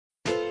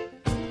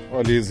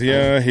Well, he's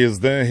here,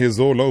 he's there, he's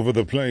all over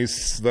the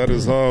place. That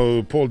is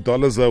how Paul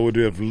Dollizer would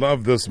have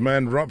loved this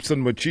man,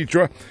 Robson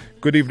Muchichwa.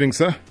 Good evening,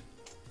 sir.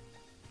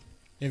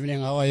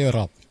 Evening, how are you,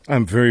 Rob?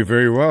 I'm very,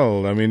 very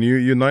well. I mean,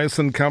 you're nice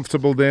and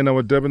comfortable there in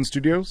our Durban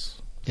studios?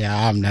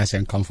 Yeah, I'm nice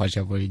and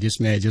comfortable. This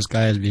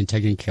guy has been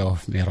taking care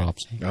of me, Rob.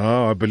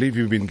 Oh, I believe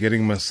you've been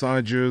getting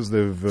massages.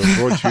 They've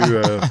brought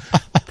you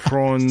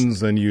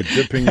prawns and you're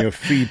dipping your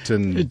feet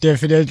and...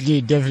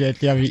 Definitely,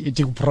 I'm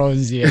eating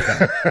prawns here.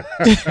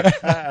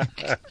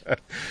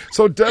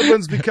 So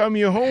Durban's become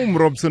your home,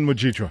 Robson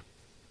Muchichwa?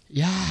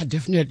 Yeah,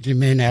 definitely,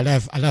 man.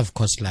 I love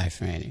coast life,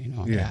 man. You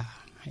know,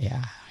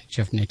 yeah,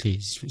 definitely.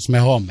 It's my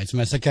home. It's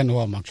my second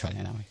home, actually.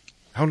 You know.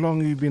 How long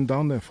have you been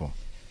down there for?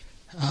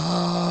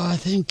 I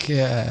think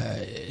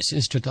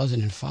since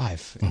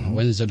 2005,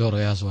 when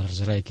Zadoro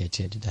was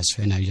relegated, that's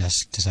when I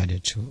just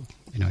decided to,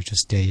 to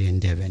stay in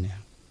Durban. Yeah.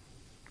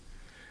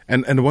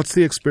 And what's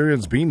the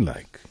experience been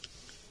like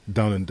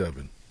down in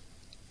Durban?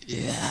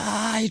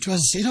 Yeah, it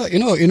was,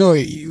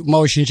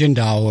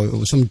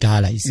 some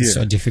dollar is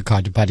so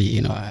difficult, but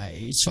it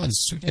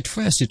was at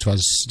first it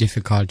was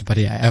difficult, but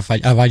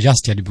I've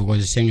adjusted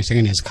because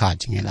singing is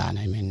cutting,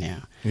 I mean,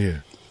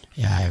 yeah,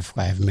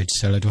 I've met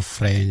a lot of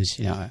friends,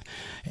 I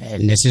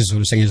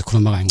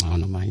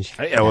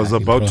was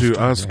about to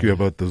ask you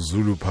about the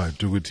Zulu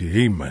part.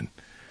 Hey man,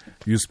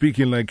 you're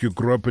speaking like you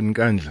grew up in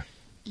Kandla.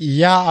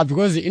 Yeah,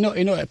 because I'm a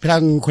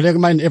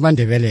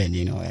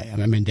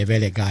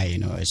Ndebele guy,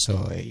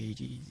 so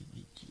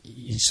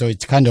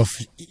it's kind of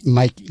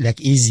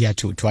easier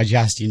to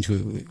adjust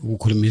into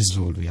ukhuluma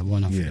Zulu.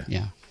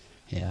 Yeah.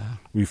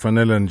 We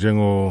fanele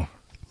njengo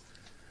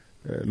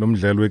lo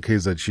mdlali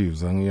weKaizer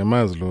Chiefs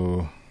angiyamazi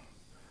lo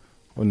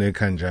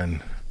onekanjani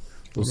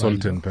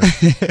uSultan Pep.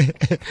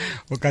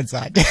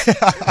 Ukatsati.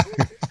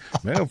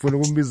 Mina ufuna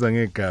ukumbiza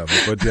ngegama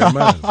but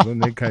yamazi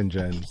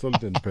onekanjani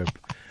Sultan Pep.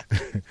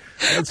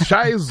 That's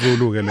shy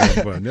Zulu ke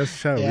leyo. That's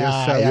shy.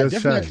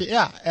 Definitely.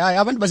 Yeah,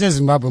 abantu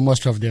baseZimbabwe,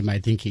 most of them, I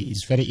think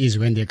it's very easy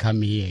when they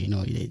come here,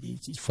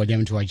 for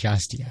them to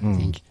adjust. I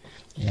think.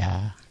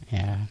 Yeah.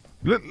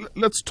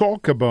 Let's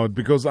talk about,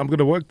 because I'm going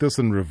to work this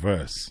in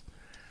reverse.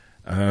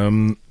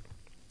 And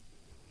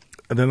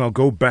then I'll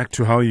go back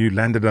to how you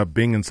landed up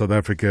being in South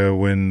Africa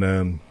when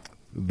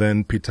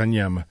then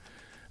Pitanyama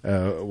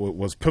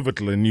was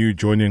pivotal in you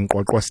joining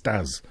Kwakwa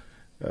Stars,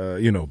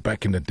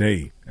 back in the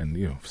day. And,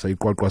 say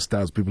Kwakwa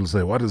Stars, people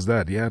say, what is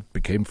that? Yeah, it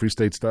became Free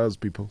State Stars,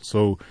 people.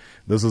 So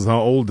this is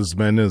how old this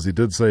man is. He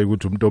did say, he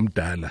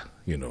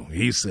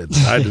said,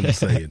 I didn't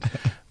say it.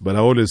 But I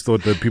always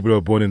thought that people who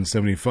were born in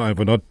 75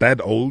 are not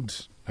that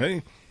old.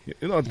 Hey?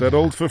 You're not that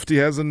old. 50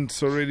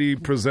 hasn't already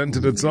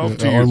presented itself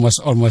to you.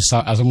 Almost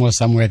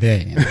somewhere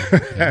there.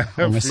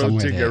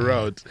 Floating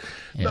around.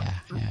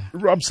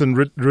 Robson,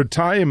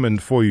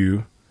 retirement for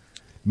you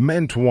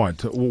meant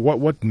what?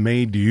 What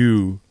made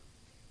you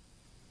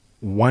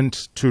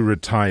want to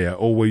retire,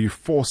 or were you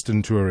forced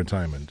into a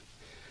retirement?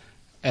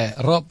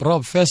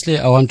 Rob, firstly,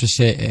 I want to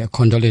say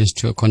condolence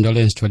to the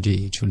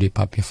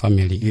Papi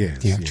family.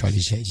 Yes, actually,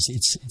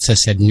 it's a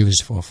sad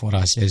news for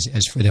us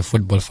as for the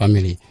football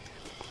family.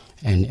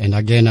 And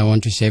again, I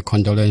want to say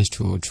condolence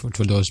to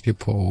those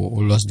people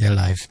who lost their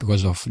life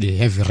because of the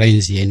heavy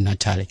rains here in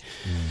Natal.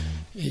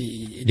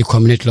 The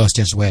community lost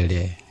as well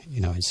there.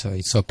 So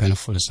it's so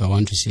painful. So I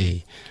want to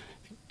say,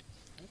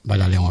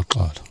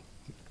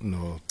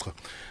 no,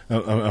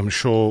 I'm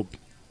sure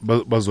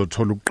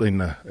bazothola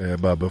ukuqina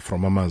baba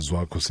from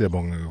amazwi akho.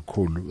 Siyabonga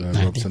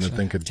kakhulu, Robson. I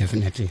think it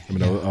definitely.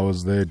 I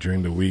was there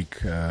during the week.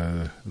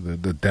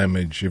 The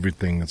damage,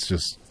 everything. It's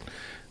just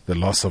the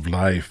loss of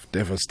life,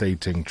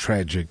 devastating,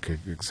 tragic,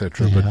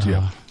 etc. But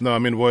no, I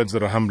mean words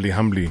that are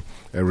humbly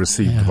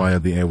received via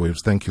the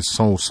airwaves. Thank you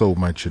so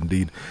much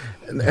indeed.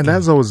 And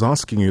as I was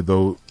asking you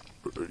though,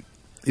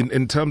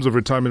 in terms of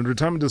retirement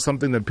is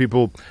something that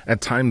people at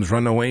times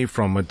run away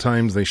from, at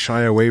times they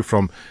shy away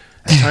from,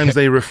 at times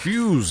they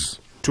refuse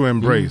to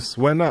embrace.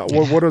 Why not?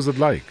 What is it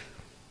like?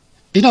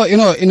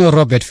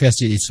 Robert,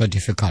 first it's so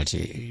difficult to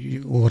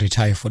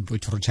retire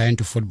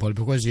into football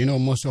because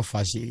most of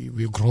us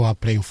we grow up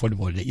playing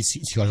football.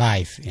 It's your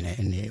life,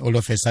 and all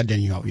of a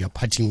sudden you're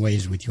parting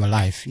ways with your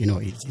life.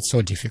 It's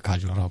so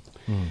difficult, Rob.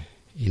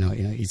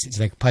 It's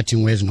like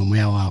parting ways no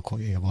moya wako.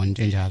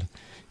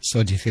 It's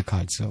so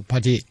difficult. So,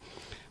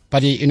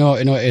 but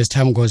as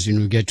time goes,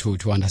 you get to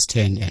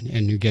understand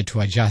and you get to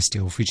adjust,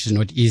 which is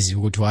not easy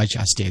to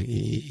adjust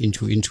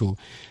into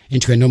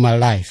a normal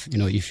life.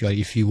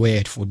 If you were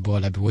a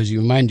footballer, because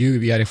you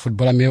are a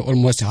footballer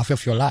almost half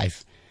of your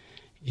life.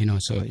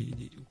 So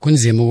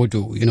kunzima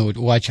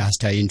to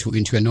adjust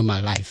into a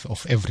normal life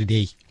of every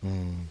day.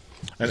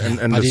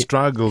 And the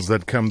struggles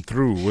that come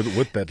through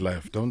with that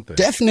life, don't they?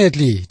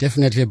 Definitely.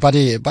 But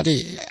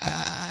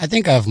I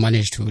think I've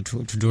managed to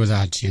do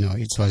that.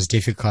 It was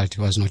difficult. It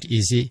was not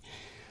easy.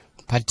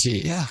 But,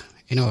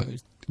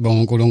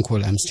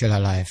 I'm still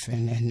alive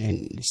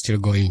and still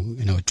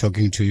going,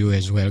 talking to you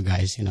as well,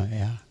 guys,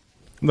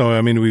 No,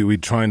 I mean, we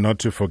try not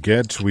to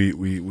forget. We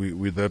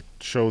that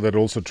show that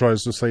also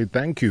tries to say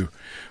thank you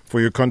for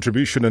your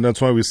contribution, and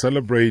that's why we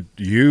celebrate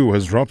you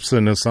as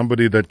Robson, as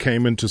somebody that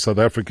came into South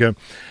Africa,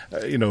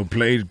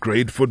 played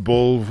great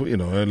football,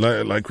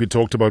 like we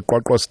talked about,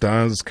 Kwakwa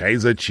Stars,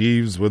 Kaizer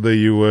Chiefs, whether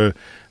you were,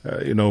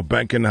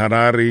 back in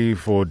Harare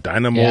for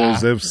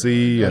Dynamos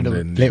FC, and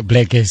then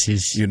Black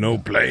Aces,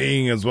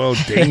 playing as well,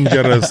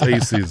 dangerous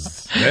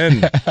Aces.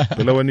 Then,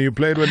 when you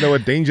played when they were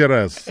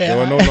dangerous, they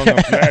were no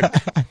longer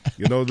black.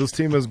 This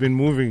team has been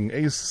moving.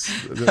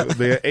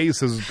 Their ace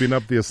has been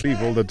up their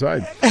sleeve all the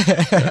time.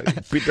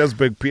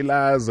 Petersburg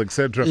Pillars,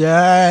 etc.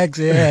 Yeah.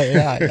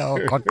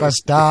 Kwakwa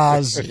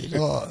Stars.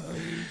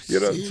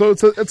 So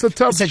it's a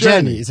tough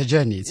journey. It's a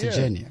journey,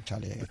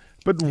 actually.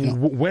 But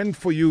when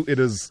for you it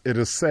is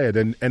said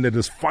and it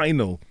is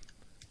final,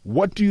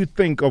 what do you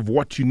think of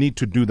what you need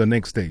to do the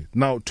next day?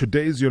 Now,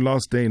 today is your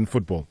last day in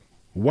football.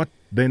 What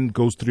then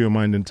goes through your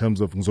mind in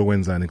terms of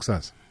Nzowenza and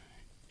Exas?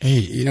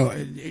 Hey,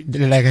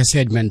 like I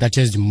said, man, that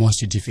is the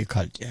most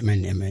difficult.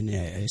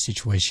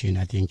 Situation.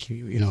 I think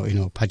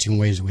parting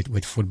ways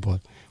with football.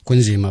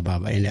 Kunzima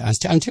Baba, and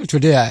until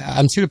today,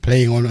 I'm still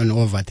playing on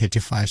over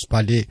 35s.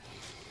 But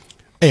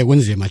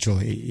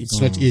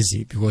it's not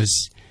easy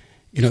because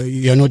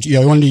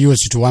you're only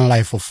used to one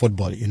life of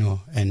football. And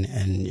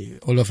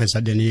all of a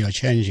sudden you're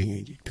changing.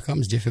 It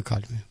becomes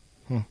difficult, man.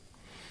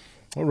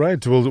 All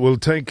right, we'll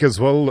take as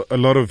well a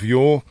lot of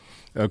your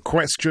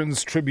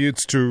questions,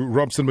 tributes to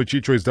Robson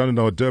Muchichwa is done in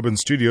our Durban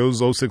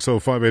studios,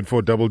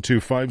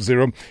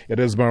 0605842250. It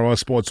is Marawa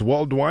Sports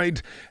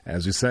Worldwide.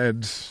 As we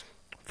said,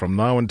 from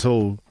now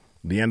until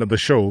the end of the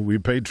show, we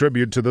pay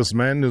tribute to this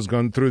man who's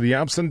gone through the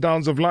ups and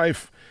downs of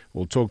life.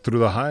 We'll talk through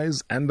the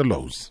highs and the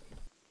lows.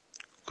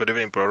 Good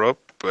evening, Bro Rob,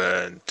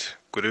 and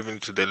good evening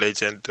to the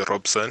legend,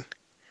 Robson.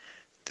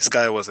 This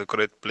guy was a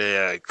great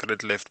player, a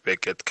great left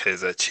back at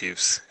Kaizer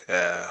Chiefs.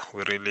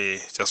 We really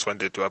just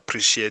wanted to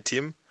appreciate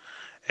him.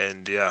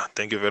 And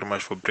thank you very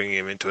much for bringing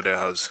him into the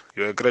house.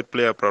 You're a great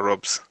player, Bro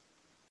Robs.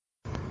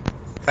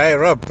 Hi,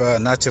 Rob.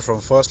 Nachi from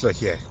Foslo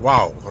here.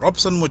 Wow,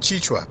 Robson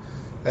Muchichwa.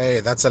 Hey,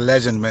 that's a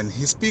legend, man.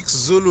 He speaks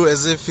Zulu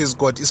as if he's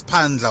got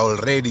Ispandla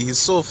already. He's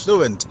so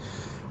fluent.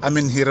 I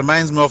mean, he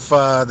reminds me of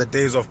the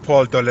days of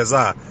Paul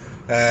Dolezal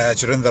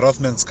during the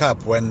Rothmans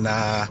Cup when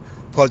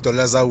Paul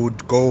Dolezal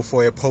would go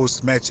for a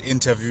post-match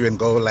interview and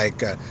go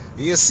like,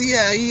 you see,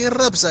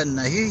 Robson,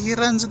 he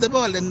runs the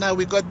ball and now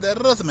we got the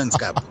Rothmans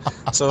Cup.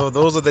 So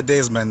those are the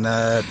days, man.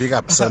 Big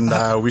ups and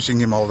wishing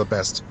him all the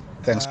best.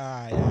 Thanks.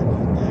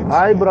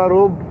 Hi, Bro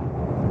Rob.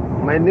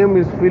 My name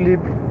is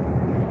Philip.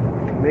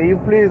 May you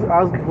please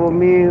ask for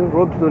me,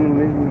 Robson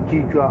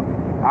Muchichwa,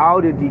 how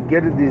did he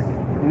get this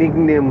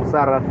nickname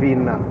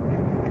Sarafina?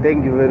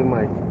 Thank you very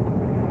much.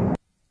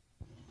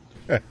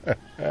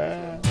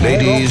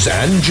 Ladies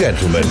and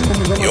gentlemen,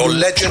 your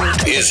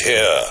legend is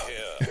here.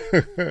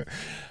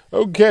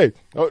 Okay,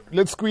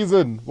 let's squeeze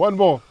in one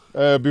more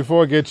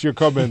before I get your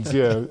comments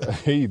here.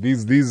 Hey,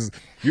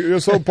 you're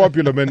so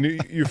popular, man.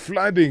 You're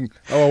flooding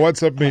our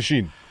WhatsApp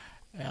machine.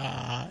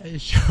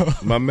 Sure.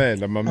 My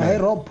man. Hi,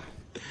 Rob.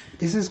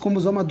 This is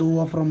Kumbuzoma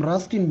Dua from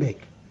Rustenburg.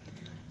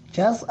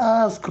 Just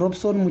ask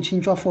Robson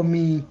Muchichwa for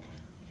me,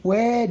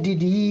 where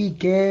did he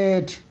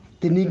get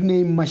the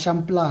nickname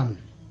Mashamplan?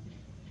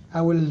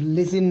 I will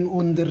listen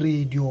on the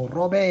radio.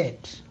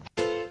 Robert.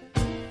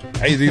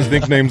 Hey, these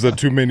nicknames are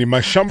too many.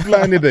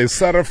 Mashamplani, there's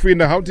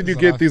Sarafina. How did you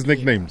get these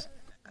nicknames?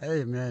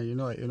 Hey, man,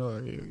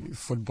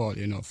 football,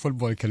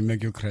 football can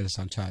make you crazy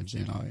sometimes,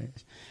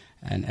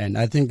 And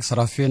I think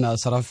Sarafina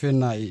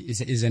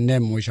is a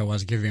name which I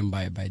was given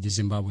by the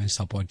Zimbabwean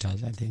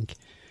supporters, I think,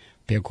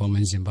 back home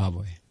in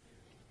Zimbabwe.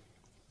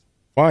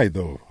 Why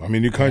though? I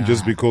mean, you can't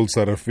just be called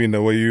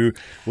Sarafina.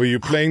 Were you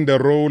playing the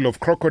role of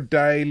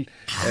crocodile?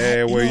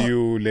 Were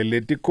you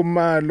Leleti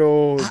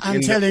Kumalo?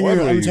 I'm telling you,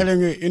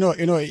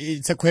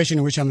 it's a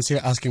question which I'm still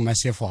asking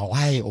myself for.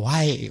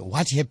 Why,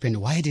 what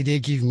happened? Why did they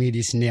give me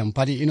this name?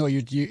 But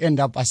you end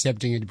up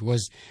accepting it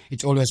because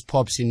it always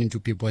pops into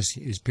people's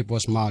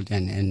mouth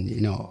and.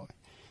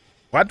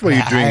 What were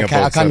you doing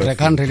about Sarafina? I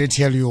can't really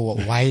tell you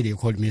why they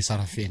called me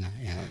Sarafina.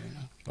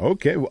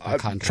 Okay, well,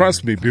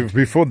 trust me.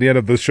 Before the end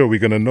of the show, we're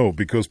gonna know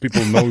because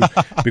people know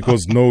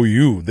know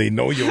you. They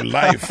know your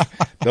life.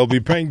 They'll be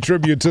paying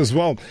tribute as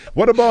well.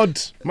 What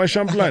about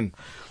Mashamplan?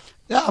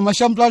 Yeah,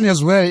 Mashamplan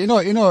as well.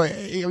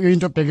 You're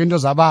into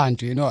Pegindos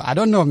Abantu. I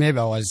don't know. Maybe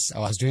I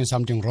was doing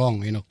something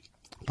wrong.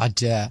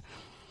 But I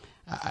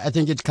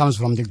think it comes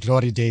from the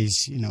glory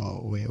days.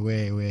 Where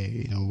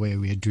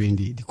we're doing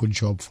the good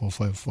job for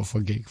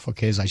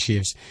Kaizer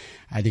Chiefs.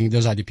 I think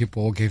those are the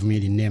people who gave me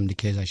the name, the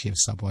Kaizer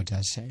Chiefs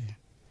supporters.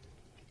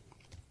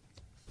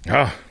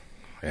 Yeah,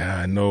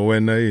 I know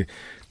when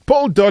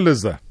Paul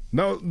Dolezal.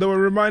 Now they were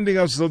reminding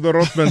us of the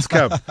Rothmans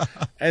Cup,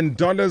 and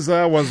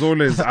Dolezal was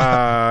always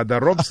the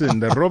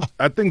Robson.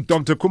 I think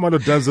Dr.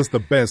 Kumalo does this the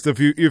best. If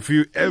you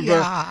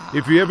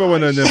ever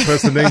want an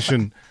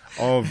impersonation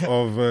of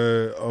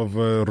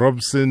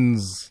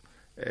Robson's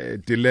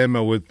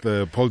dilemma with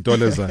Paul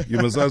Doleza, you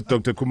must ask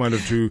Dr. Kumalo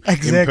to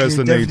Exactly,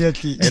 impersonate.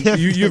 definitely. And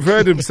you've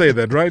heard him say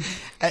that, right?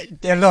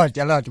 A lot,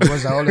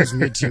 because I always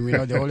meet him,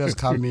 they always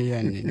call me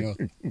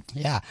and,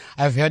 yeah,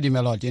 I've heard him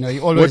a lot, he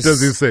always... What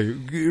does he say?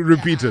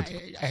 Repeat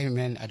it. I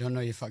mean, I don't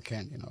know if I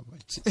can,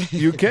 but...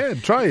 You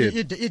can, try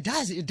it. It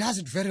does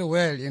it very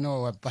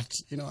well,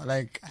 but,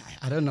 like,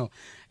 I don't know.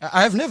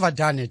 I've never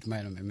done it,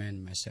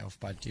 myself,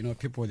 but,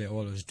 people, they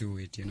always do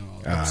it,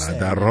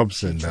 the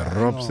Robson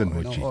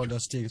Muchichwa. All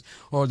those things,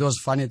 all those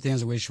funny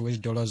things which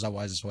Dolores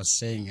was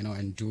saying,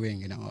 and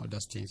doing, all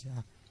those things,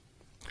 yeah.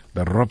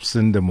 The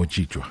Robson the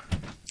Muchichwa.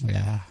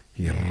 Yeah.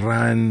 He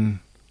ran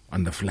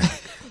on the flag.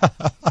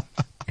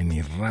 And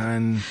he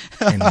ran,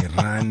 and he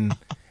ran,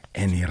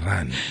 and he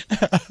ran.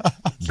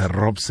 The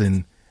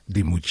Robson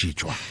the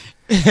Muchichwa.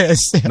 Yes.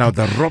 Now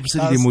the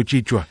Robson the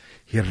Muchichwa,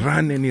 he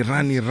ran and he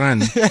ran,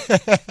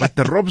 but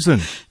the Robson,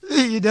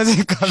 he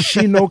doesn't come.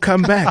 She no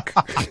come back.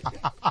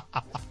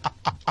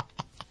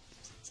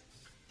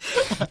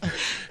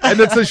 And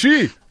it's a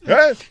she.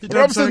 Eh?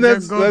 Robson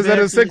has had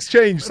a sex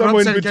change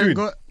somewhere in between.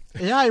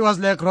 Yeah, it was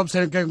like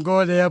Robson can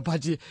go there,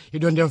 but you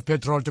don't have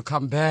petrol to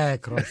come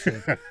back,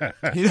 Robson.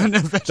 You don't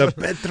have petrol.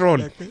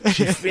 The petrol,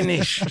 she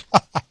finished.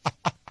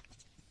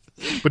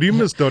 But you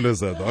missed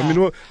Doleza, though. I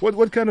mean,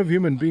 what kind of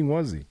human being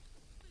was he?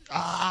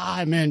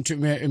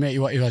 He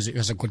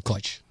was a good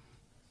coach.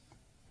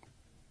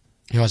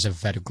 He was a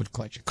very good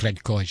coach,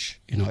 great coach.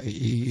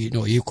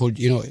 He could,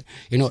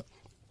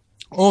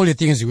 all the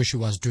things which he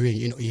was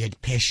doing, he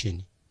had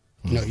passion.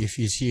 If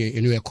you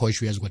see a coach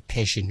who has got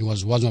passion, he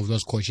was one of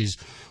those coaches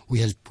who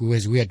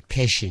had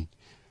passion.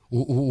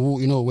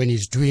 Who, when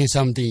he's doing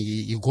something,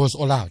 he goes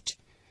all out.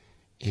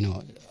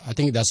 I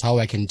think that's how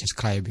I can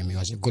describe him. He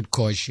was a good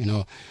coach,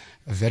 a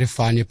very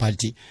funny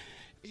party.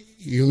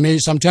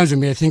 Sometimes you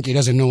may think he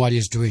doesn't know what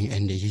he's doing,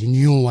 and he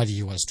knew what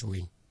he was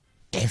doing.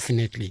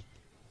 Definitely.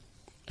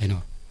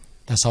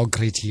 That's how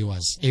great he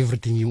was.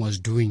 Everything he was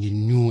doing, he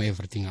knew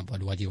everything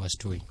about what he was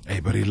doing. Hey,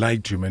 but he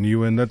liked you, man. You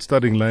were in that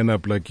starting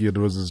lineup like he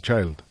was his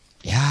child.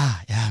 Yeah,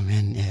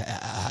 man.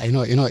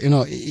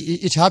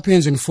 It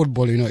happens in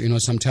football,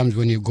 sometimes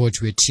when you go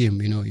to a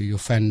team, you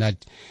find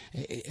that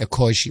a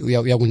coach, we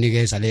are going to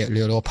get a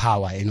little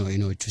power,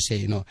 to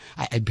say,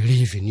 I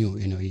believe in you,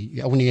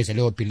 you are going to get a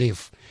little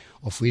belief,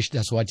 of which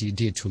that's what he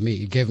did to me.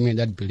 He gave me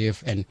that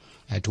belief, and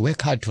I had to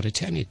work hard to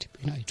return it.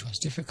 It was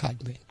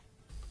difficult,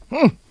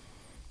 man.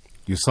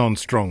 You sound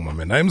strong, my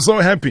man. I'm so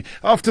happy.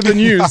 After the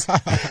news,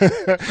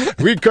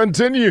 we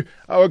continue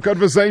our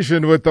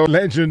conversation with our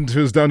legend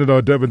who's down in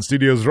our Durban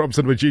studios,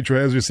 Robson Muchichwa.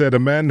 As we said, a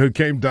man who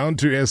came down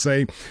to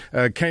SA,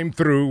 came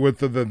through with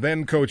the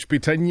then coach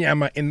Peter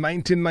Nyama in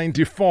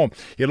 1994.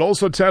 He'll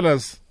also tell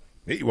us,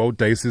 you'll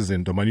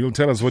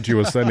tell us what you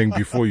were selling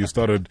before you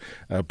started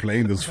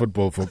playing this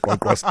football for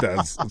Kwakwa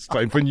Stars. It's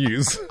time for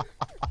news.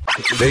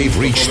 They've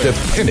reached the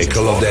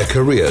pinnacle of their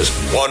careers,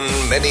 won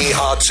many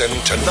hearts, and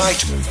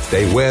tonight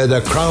they wear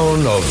the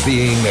crown of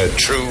being a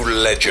true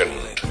legend.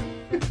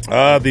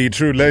 The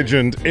true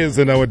legend is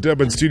in our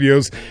Durban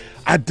studios.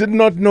 I did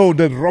not know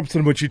that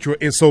Robson Muchichwa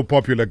is so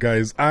popular,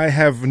 guys. I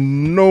have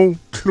no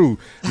clue.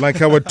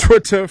 Like, our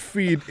Twitter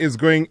feed is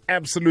going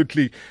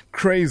absolutely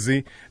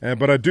crazy.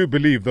 But I do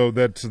believe, though,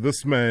 that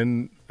this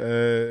man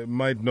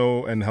might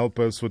know and help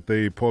us with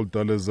the Paul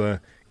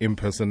Doleza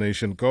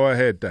impersonation. Go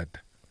ahead, Dad.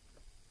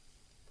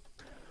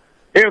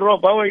 Hey,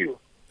 Rob, how are you?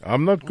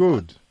 I'm not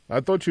good. I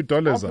thought you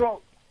Doleza.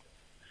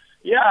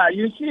 Yeah,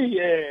 you see,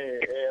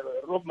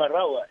 Rob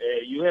Marawa,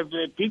 you have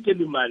a big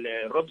animal,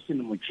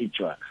 Robson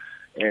Muchichwa.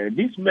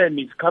 This man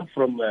is come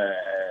from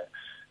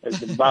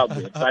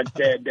Zimbabwe, but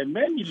the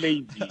man is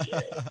lazy.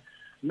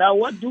 Now,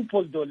 what do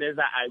Paul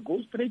Doleza? I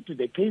go straight to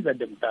the case at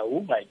the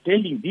Mtahu by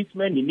telling this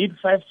man he needs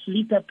 5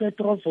 liter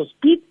petrol for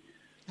speed.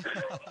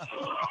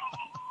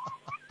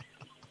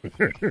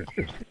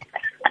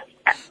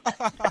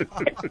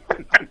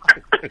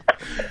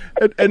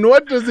 And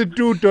what does it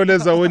do,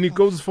 Doleza, when he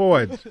goes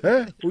forward?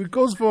 He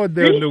goes forward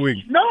there on the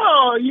wing.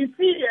 No, you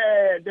see,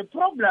 the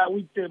problem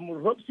with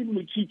Robson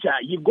Muchichwa,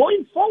 he's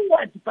going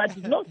forward, but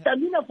no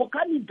stamina for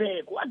coming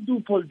back. What do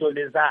Paul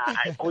Doleza?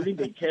 I call him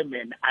the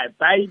chairman. I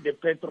buy the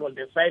petrol,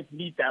 the 5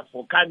 liter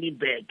for coming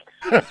back.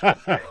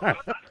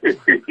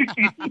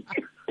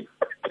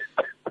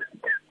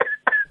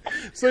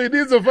 So he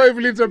needs a 5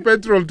 liter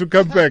petrol to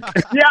come back.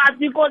 Yeah,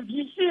 because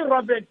you see,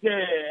 Robert,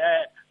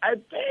 I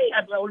pay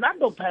at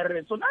Orlando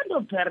Pirates.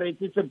 Orlando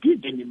Pirates is a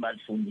big animal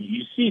for me.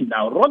 You see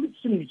now, Robert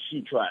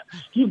Muchichwa,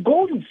 he's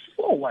going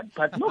forward,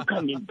 but not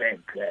coming back.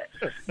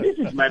 This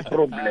is my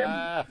problem.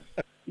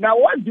 Now,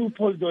 what do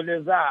Paul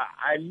Doleza?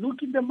 I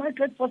look in the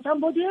market for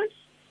somebody else?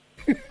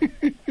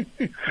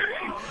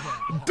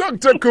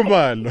 Dr.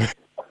 Kuman.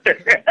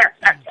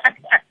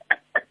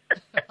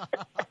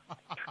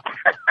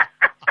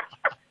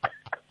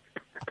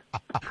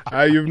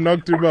 You've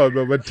knocked him out,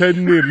 but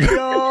 10-0.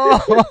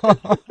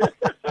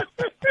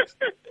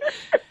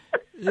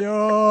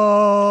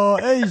 Yo,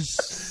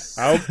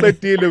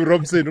 Uqedile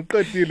Robson,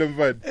 uqedile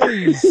mfana.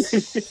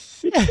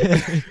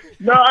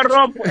 No,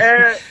 Rob,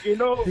 you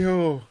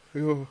know.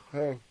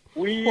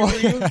 we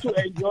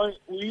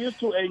used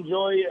to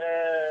enjoy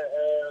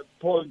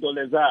Paul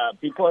Dolezal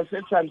because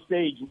at some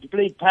stage we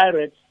played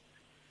Pirates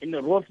in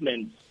the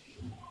Rothmans.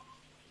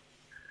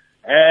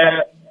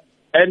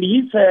 And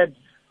he said,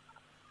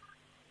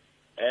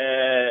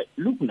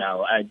 look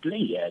now, I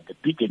play the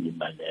picking,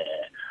 but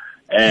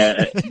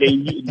they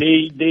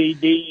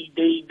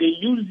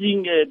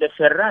using the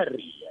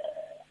Ferrari.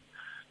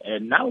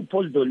 And now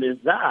Paul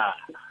Dolezal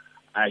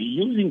are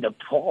using the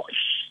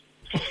Porsche.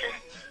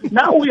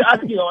 Now we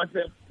asking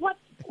ourselves, what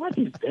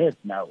is that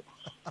now?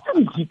 What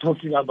is he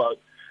talking about?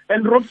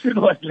 And Robson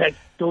was like,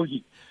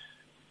 Togi,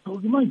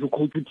 man, you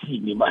call the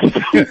team, man.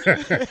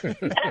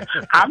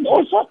 I'm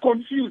also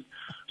confused.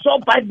 So,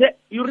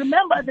 you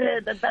remember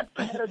that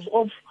Pirates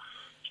of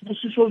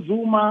Siso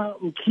Zuma,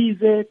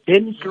 Mkhize,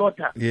 Dennis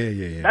Slaughter?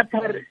 Yeah. That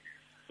Pirates,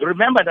 you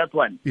remember that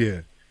one?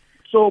 Yeah.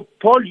 So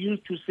Paul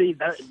used to say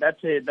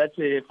that's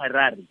a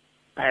Ferrari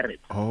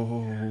Pirate.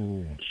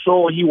 Oh.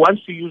 So he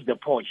wants to use the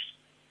Porsche.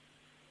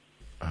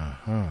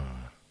 Uh-huh.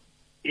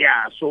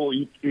 Yeah, so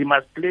he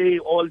must play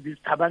all these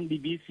Tabang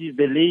DBCs,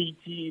 the late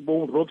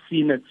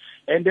Robson,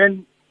 and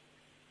then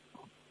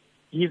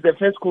he's the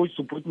first coach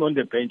to put me on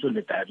the bench on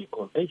the derby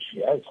call.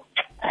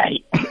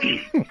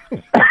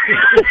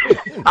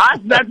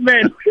 Ask that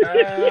man.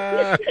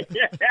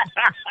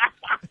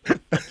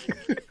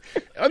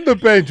 On the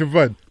bench,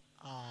 fun.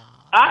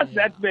 Ask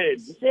that man.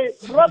 Say,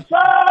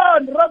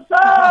 Robson,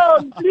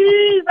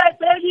 please, I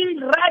beg you,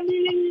 run.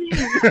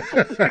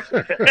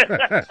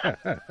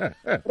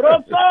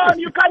 Robson,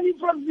 you coming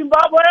from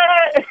Zimbabwe?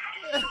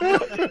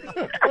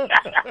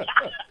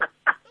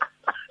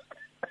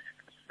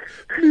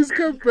 Please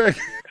come back.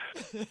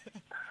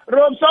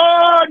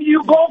 Robson,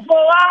 you go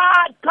for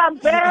what? Come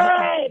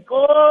back.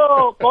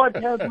 Oh, God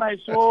help my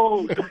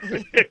soul.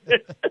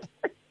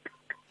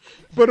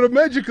 But a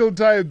magical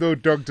time, though,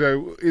 Doctor,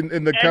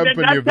 in the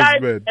company of his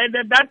men. And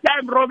at that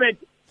time, Robert,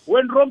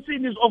 when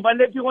Robson is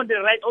overlapping on the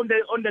right on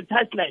the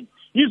touchline,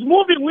 he's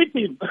moving with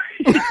him.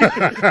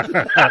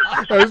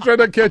 I was trying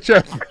to catch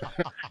up.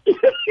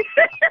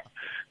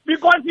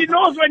 Because he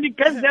knows when he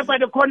gets there by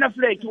the corner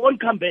flag, he won't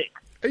come back.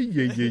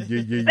 Yeah. Then he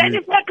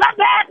said, come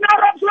back now,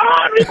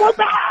 Robson, we go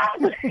back.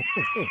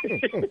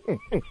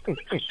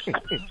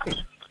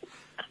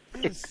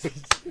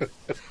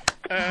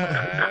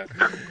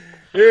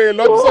 Hey,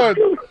 Robson.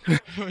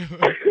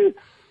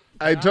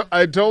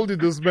 I told you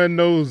this man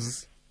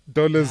knows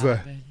Dolezal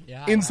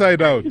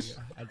inside out.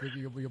 I think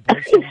you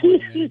brought someone,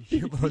 man.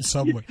 You brought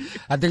someone.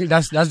 I think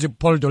that's the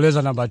Paul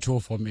Dolezal number 2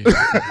 for me. That's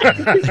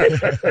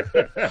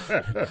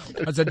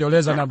a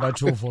Dolezal number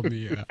 2 for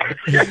me.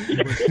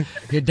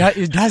 He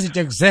does it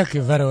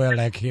exactly very well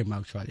like him,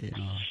 actually.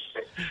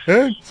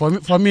 Huh?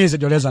 For me, it's a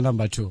Dolezal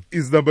number 2.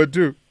 He's number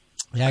 2.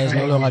 Yeah, he's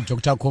no longer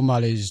Dr.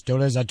 Kumalo. He's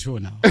Dolezal 2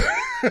 now.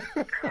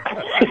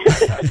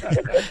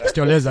 It's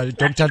Dolezal,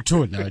 Dr.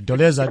 2 now.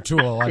 Dolezal 2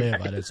 or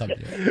whatever. That's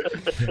something.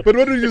 But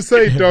what did you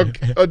say, Doc?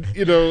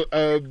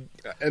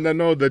 And I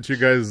know that you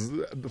guys,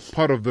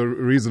 part of the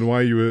reason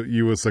why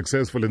you were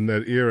successful in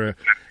that era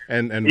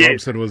and yes.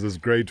 Robson was as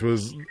great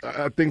was,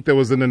 I think there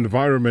was an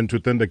environment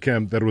within the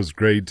camp that was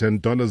great,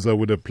 and Dolezal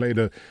would have played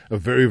a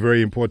very,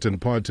 very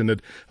important part in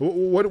it.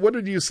 What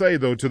did you say,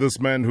 though, to this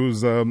man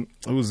who's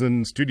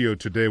in studio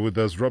today with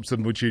us,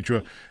 Robson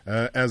Muchichwa,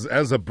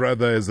 as a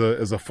brother, as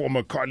a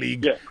former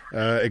colleague,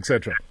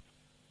 etc.?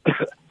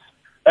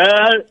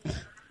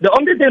 The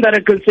only thing that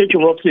I can say to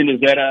Robson is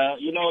that,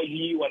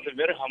 he was a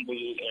very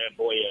humble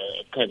boy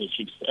at Kaizer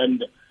Chiefs.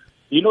 And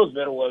he knows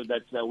very well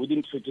that we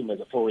didn't treat him as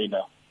a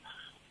foreigner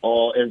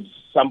or as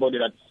somebody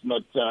that's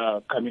not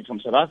coming from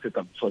South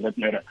Africa, for that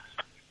matter.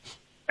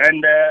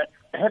 And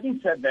having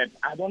said that,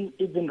 I don't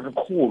even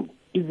recall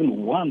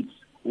even once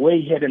where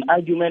he had an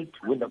argument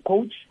with the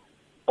coach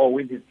or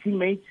with his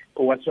teammates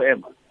or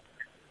whatsoever.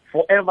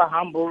 Forever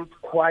humble,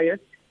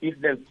 quiet. If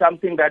there's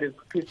something that is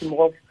pissing him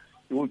off,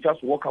 he will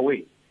just walk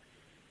away.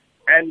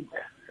 And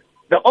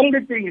the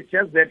only thing is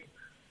just that,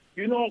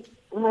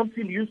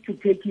 Robson used to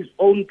take his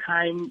own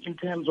time in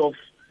terms of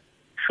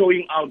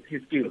showing out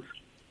his skills.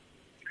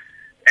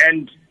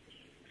 And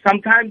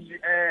sometimes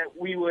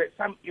we were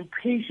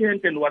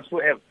impatient and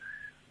whatsoever.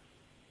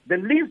 The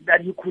least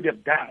that he could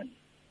have done,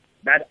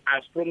 that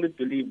I strongly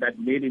believe that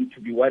made him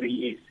to be what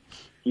he is,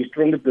 he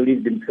strongly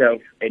believed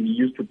himself and he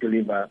used to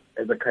deliver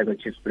as a Kaizer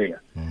Chiefs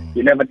player.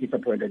 He never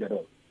disappointed at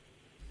all.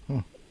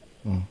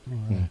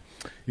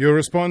 Your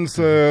response,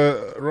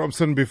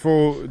 Robson,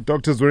 before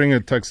Doctor's wearing a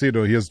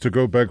tuxedo, he has to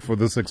go back for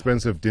this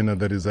expensive dinner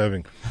that he's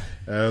having.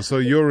 So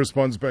your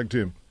response back to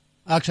him?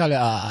 Actually,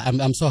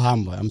 I'm so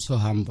humble. I'm so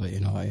humble.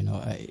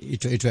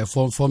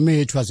 For me,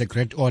 it was a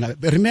great honor.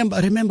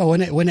 Remember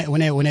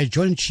when I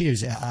joined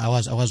Chiefs, I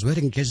was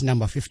wearing jersey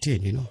number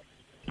 15.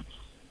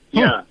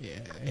 Yeah.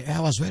 I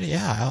was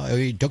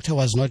Doctor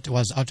was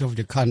out of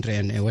the country,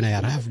 and when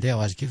I arrived there, I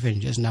was given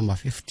jersey number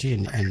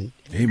 15, and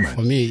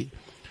for me.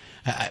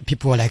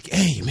 People were like,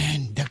 hey,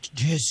 man, Dr.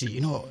 Jesse,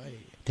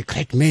 the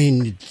great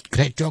man,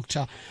 great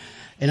doctor.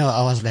 I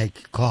was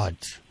like, God,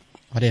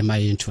 what am I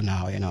into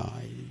now?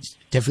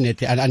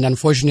 Definitely, and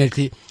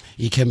unfortunately,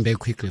 he came back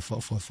quickly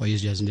for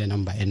his jersey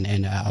number,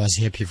 and I was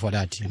happy for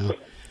that.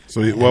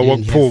 So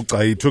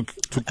he took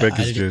back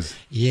his jersey.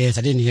 Yes,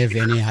 I didn't have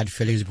any hard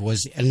feelings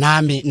because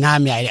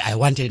Nami, I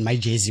wanted my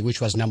jersey,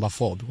 which was number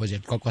 4, because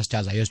at Coco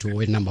Stars I used to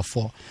wear number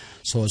 4.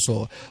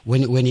 So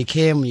when he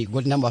came, he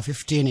got number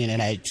 15,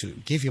 and I to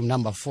give him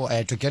number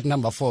 4, to get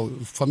number 4,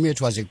 for me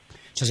it was a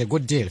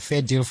good deal,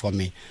 fair deal for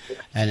me,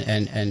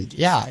 and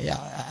yeah,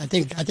 I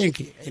think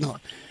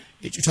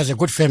it was a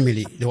good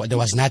family. There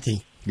was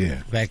nothing,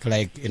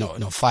 like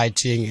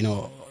fighting,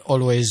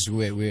 always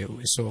we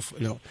sort of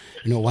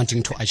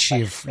wanting to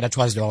achieve. That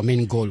was our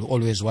main goal,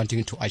 always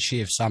wanting to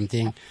achieve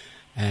something,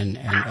 and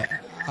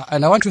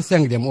I want to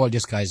thank them, all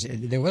these guys.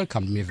 They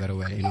welcomed me very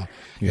well.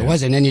 There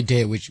wasn't any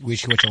day which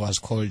I was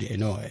called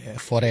a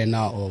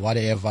foreigner or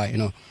whatever,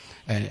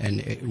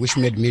 and which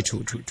made me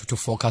to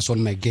focus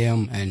on my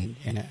game, and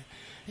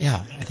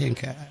I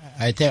think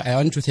I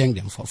want to thank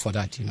them for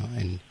that,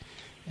 and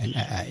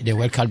they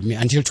welcomed me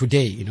until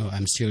today.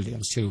 I'm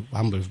still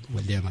humble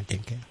with them, I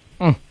think.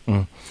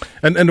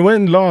 And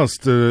when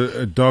last,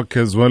 Doc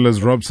as well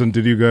as Robson,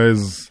 did you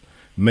guys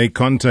make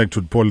contact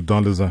with Paul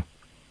Doleza?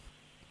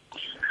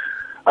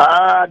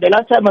 The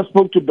last time I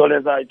spoke to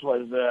Doleza, it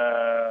was,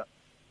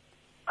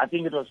 I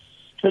think it was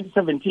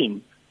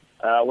 2017,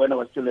 when I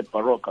was still at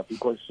Baroka,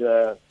 because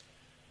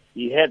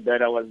he heard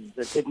that I was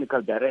the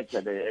technical director,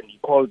 and he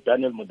called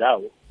Daniel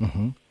Mudau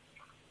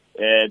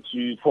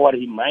to forward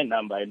him my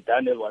number, and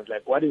Daniel was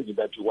like, "What is it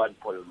that you want,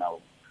 Paul, now?"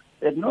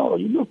 I said, "No,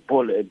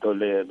 Paul,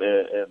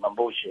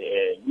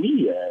 Mamboshe,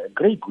 me, a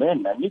great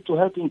man, I need to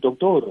help him,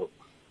 Doctor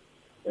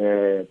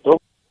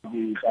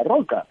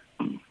Baroka."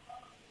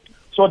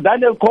 So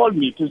Daniel called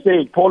me to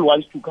say Paul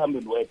wants to come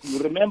and work. You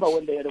remember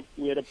when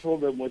we had a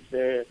problem with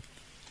the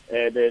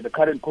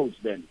current coach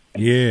then?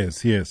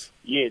 Yes.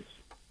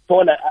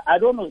 Paul, I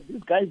don't know,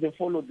 these guys, they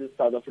follow the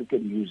South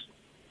African news.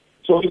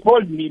 So he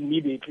called me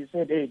immediately. He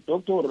said, "Hey,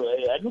 doctor,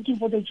 I'm looking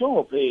for the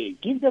job. Hey,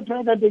 give the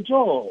brother the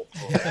job."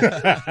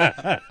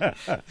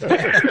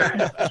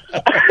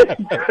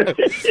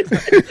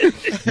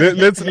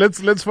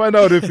 Let's find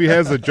out if he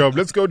has a job.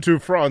 Let's go to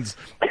France.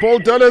 Paul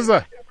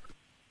Doleza.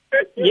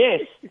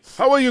 Yes.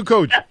 How are you,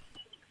 coach?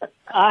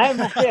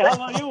 I'm okay. How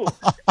are you?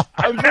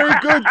 I'm very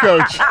good,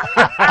 coach.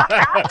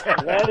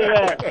 Very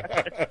well.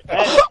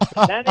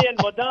 Daniel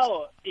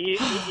Modao.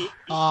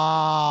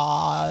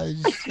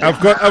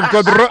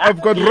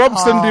 I've got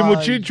Robson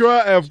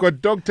Muchichwa. I've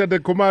got Dr. De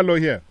Kumalo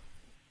here.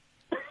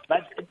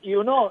 But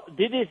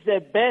this is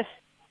the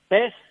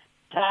best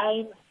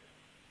time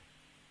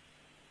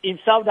in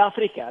South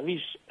Africa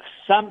with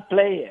some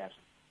players.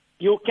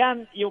 You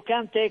can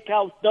take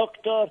out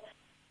Dr.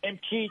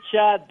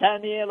 Mchicha,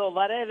 Daniel, or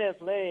whatever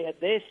player.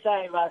 This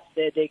time was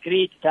the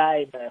great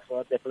time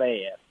for the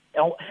player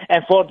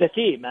and for the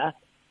team.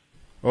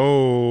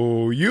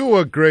 Oh, you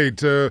were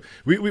great.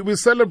 We're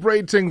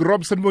celebrating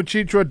Robson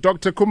Muchichwa.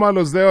 Dr.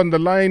 Kumalo's there on the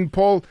line.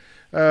 Paul,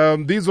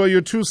 these were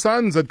your 2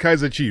 sons at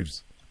Kaizer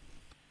Chiefs.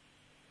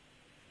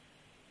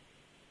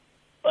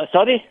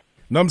 Sorry?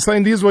 No, I'm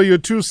saying these were your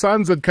 2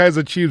 sons at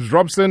Kaizer Chiefs,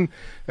 Robson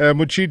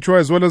Muchichwa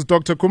as well as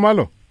Dr.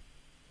 Kumalo.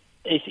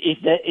 Is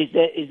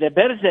the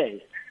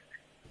birthday?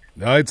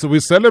 Right, so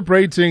we're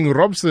celebrating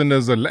Robson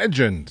as a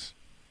legend.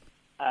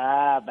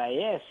 But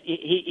yes,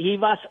 he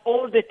was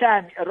all the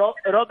time.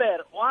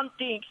 Robert, one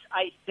thing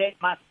I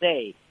must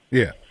say.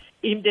 Yeah.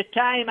 In the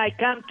time I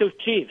come to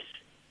Chiefs,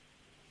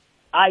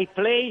 I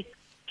play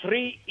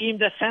 3 in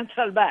the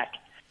central back.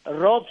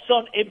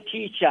 Robson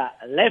Mchicha,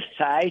 left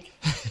side,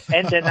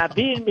 and then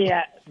Nabil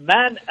Mia,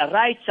 man,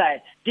 right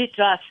side. This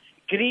was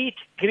great.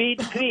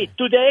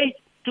 Today,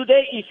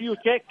 if you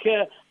check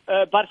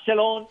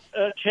Barcelona,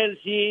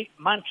 Chelsea,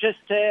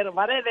 Manchester,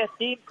 whatever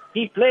team,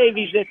 he play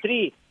with the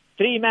three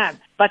man.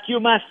 But you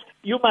must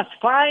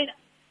find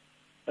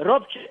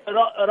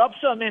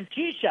Robson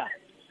Mchicha.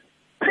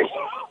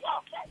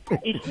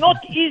 It's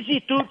not easy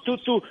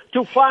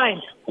to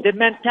find the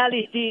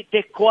mentality,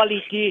 the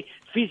quality,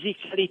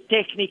 physically,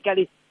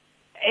 technically,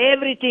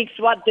 everything's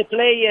what the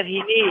player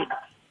he needs.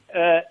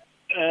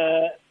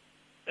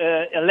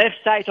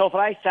 Left side or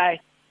right side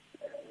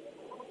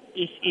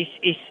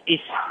is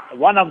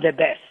one of the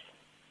best.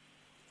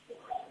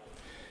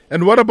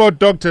 And what about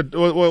Doctor?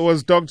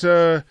 Was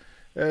Doctor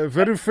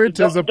very fit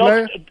as a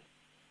player?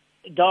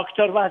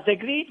 Doctor was a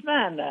great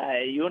man.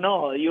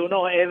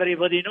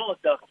 Everybody knows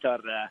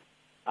Doctor.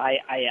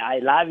 I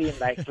love him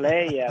like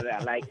player.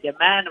 Like the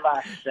man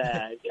was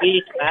a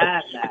great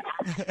man.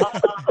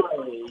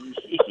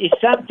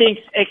 It's something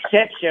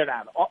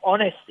exceptional,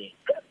 honestly.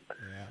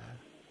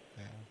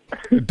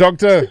 Yeah.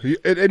 Doctor,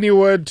 any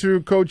word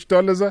to Coach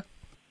Doleza?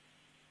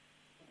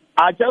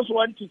 I just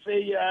want to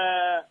say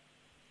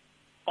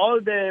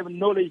all the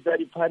knowledge that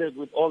he parted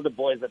with all the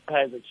boys at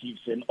Kaizer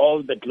Chiefs and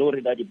all the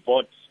glory that he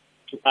brought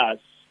to us,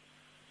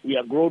 we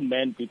are grown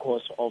men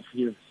because of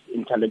his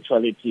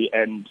intellectuality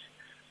and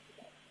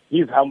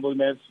his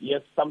humbleness.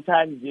 Yes,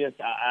 sometimes, yes,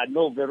 I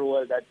know very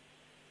well that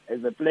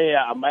As a player,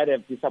 I might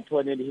have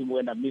disappointed him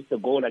when I missed a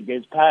goal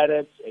against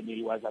Pirates, and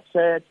he was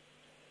upset.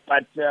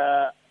 But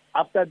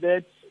after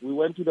that, we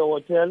went to the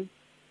hotel.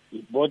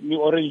 He bought me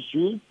orange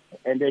juice,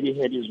 and then he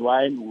had his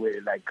wine. We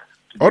were like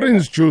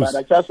Orange juice. But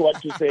I just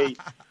want to say,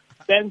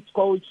 thanks,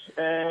 coach.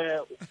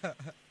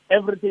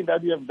 Everything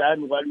that you have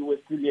done while you were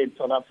still here in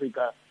South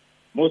Africa,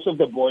 most of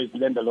the boys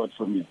learned a lot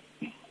from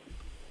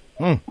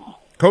you.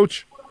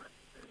 Coach?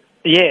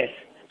 Yes.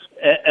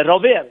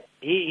 Robert,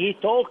 he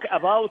talked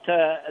about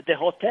the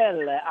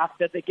hotel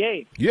after the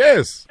game.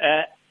 Yes.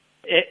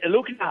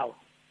 Look now,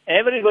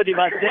 everybody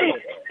was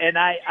there, and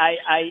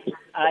I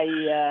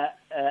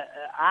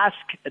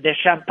asked the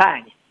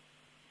champagne.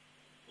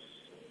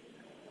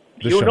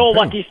 You know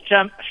what is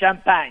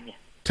champagne?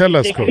 Tell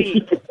us,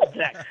 coach.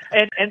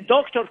 And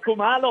Dr.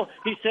 Kumalo,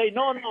 he say,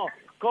 no,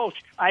 coach,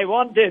 I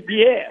want the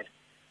beer.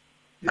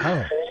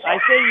 Oh. I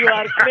say, you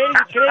are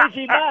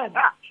crazy man.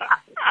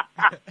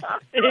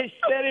 It's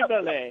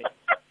terrible, eh?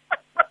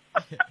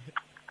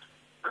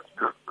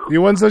 He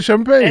wants a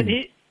champagne. And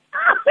he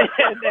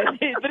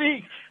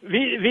drink.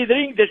 We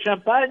drink the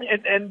champagne,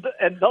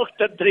 and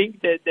doctor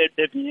drink the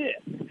beer.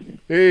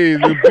 Hey,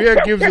 the beer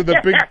gives you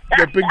the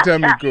big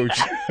tummy, coach.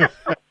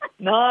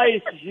 No,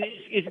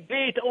 it's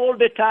great all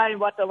the time.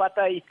 What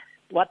I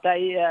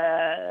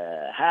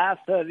have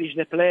with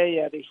the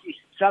player is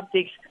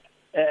something,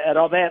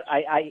 Robert.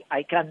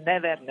 I can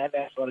never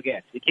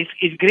forget.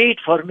 It's great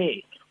for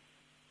me.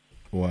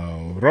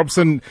 Wow,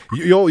 Robson,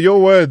 your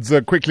words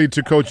quickly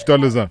to Coach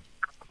Dolaza.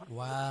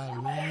 Wow,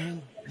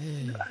 man.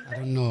 I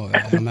don't know,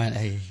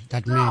 man.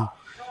 That man.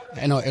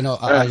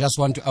 I just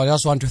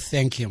want to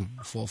thank him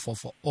for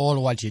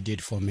all what he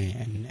did for me,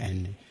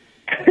 and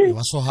he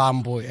was so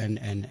humble,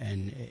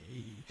 and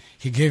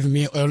he gave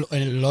me a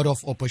lot of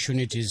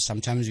opportunities.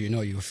 Sometimes,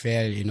 you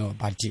fail,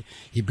 but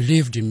he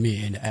believed in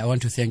me, and I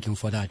want to thank him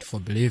for that, for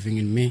believing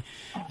in me,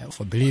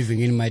 for believing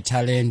in my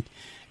talent,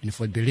 and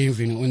for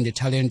believing in the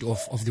talent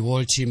of the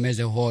whole team as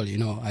a whole.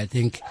 I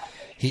think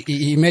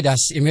he made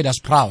us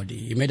proud.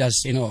 He made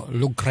us,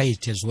 look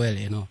great as well,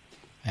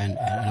 and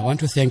I want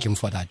to thank him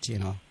for that,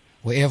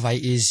 Wherever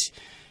he is,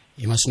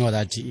 he must know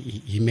that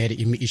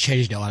he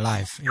changed our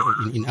life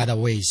in other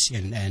ways,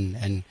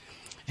 and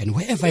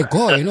wherever I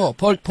go,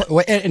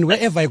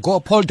 wherever I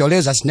go, Paul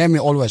Doleza's name will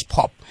always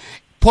pop.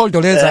 Paul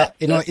Doleza,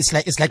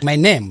 it's like my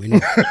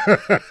name,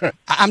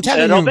 I'm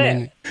telling you,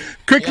 man.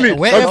 Quickly,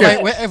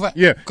 wherever.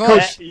 Yeah,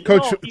 coach.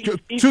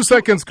 2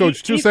 seconds,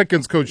 coach. 2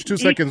 seconds, coach. 2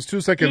 seconds.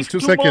 2 seconds. 2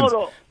 seconds.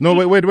 No,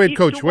 wait,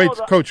 coach. Wait,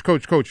 coach.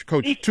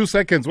 2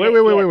 seconds.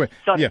 Wait.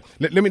 Yeah,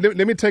 let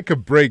me take a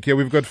break. Yeah,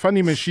 we've got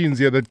funny machines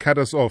here that cut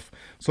us off.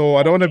 So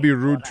I don't want to be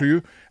rude to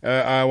you.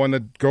 I want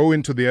to go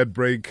into the ad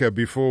break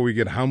before we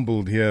get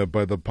humbled here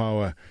by the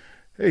power.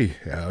 Hey,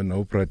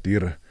 no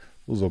pratira.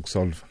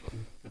 Uzokusolve.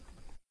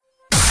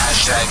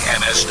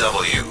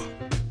 #MSW.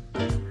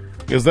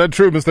 Is that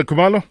true, Mr.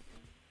 Kumalo?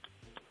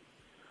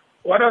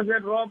 What was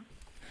that, Rob?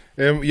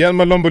 Jan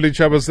Malomboli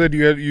Chaba said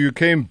you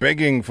came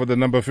begging for the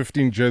number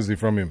 15 jersey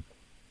from him.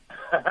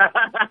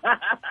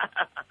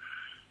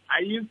 I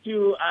used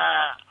to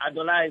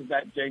idolize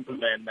that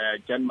gentleman,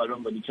 Jan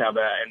Malomboli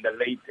Chaba, and the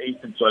late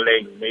Ace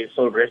Soleil. May his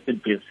soul rest in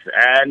peace.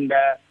 And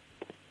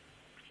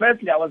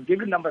firstly, I was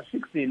given number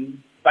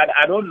 16, but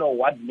I don't know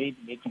what made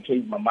me to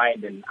change my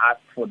mind and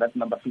ask for that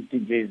number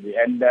 15 jersey.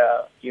 And,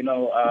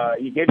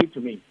 he gave it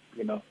to me,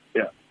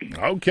 Yeah.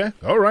 Okay,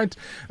 all right.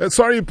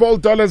 Sorry, Paul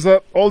Dollars,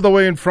 all the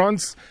way in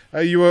France.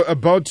 You were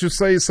about to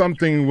say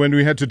something when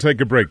we had to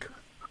take a break.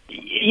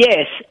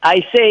 Yes,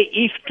 I say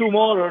if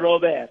tomorrow,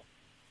 Robert,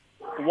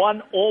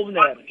 one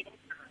owner,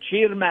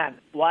 chairman,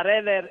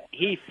 whatever,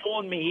 he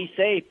phone me, he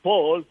say,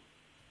 Paul,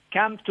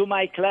 come to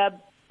my club,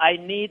 I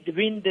need to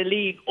win the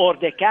league or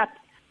the cup.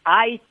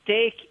 I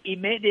take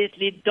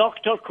immediately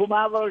Dr.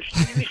 Kumalo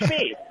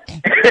Smith.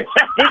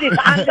 This is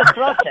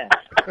 100%.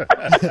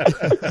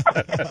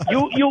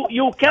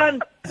 You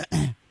can't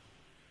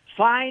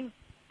find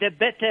the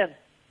better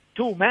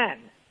two men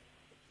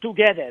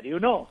together,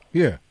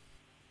 Yeah.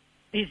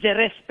 It's the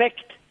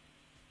respect.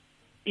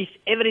 It's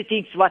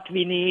everything's what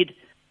we need,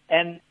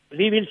 and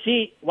we will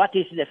see what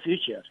is the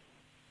future.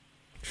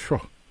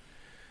 Sure.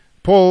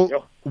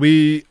 Paul,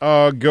 we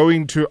are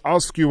going to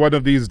ask you one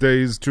of these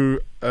days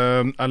to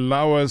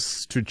allow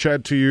us to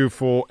chat to you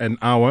for an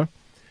hour.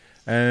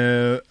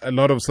 A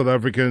lot of South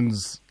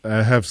Africans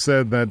have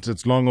said that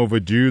it's long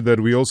overdue that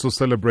we also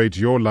celebrate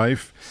your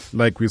life,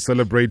 like we're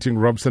celebrating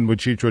Robson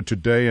Muchichwa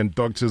today, and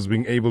doctors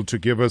being able to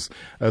give us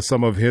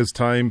some of his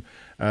time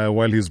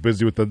while he's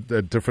busy with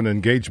a different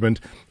engagement.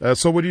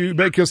 So would you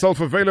make yourself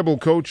available,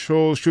 Coach,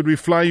 or should we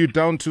fly you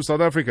down to South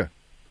Africa?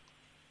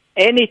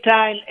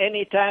 Anytime,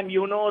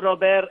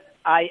 Robert,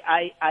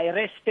 I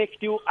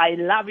respect you, I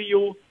love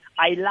you,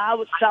 I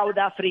love South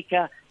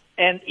Africa,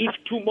 and if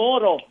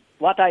tomorrow,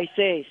 what I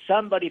say,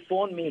 somebody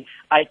phone me,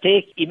 I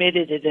take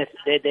immediately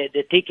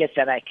the tickets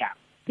and I come.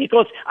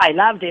 Because I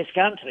love this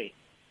country.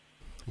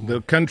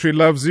 The country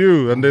loves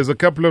you, and there's a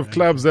couple of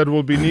clubs that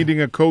will be needing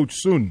a coach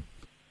soon.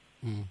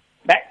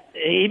 But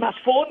he must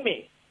phone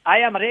me. I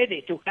am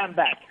ready to come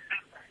back.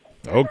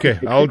 Okay,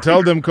 I'll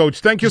tell them,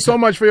 Coach. Thank you so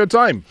much for your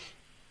time.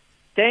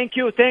 Thank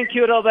you,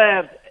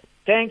 Robert.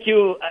 Thank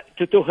you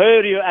to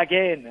hear you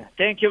again.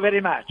 Thank you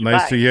very much.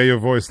 Nice Bye. to hear your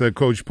voice there,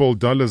 Coach Paul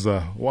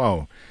Dollizer.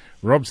 Wow.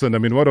 Robson, I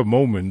mean, what a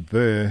moment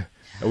there.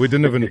 We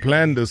didn't even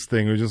plan this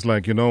thing. We were just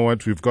like, you know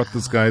what? We've got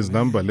this guy's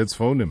number. Let's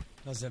phone him.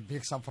 That's a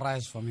big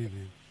surprise for me,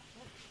 man.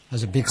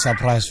 That's a big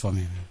surprise for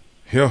me, man.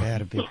 Yeah.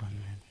 Very big one, man.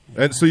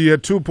 And so you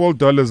had two Paul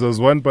Dollazers,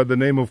 one by the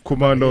name of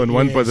Kumalo and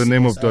one by the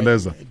name of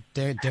Doleza.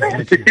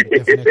 Definitely.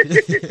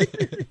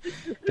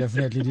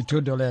 Definitely the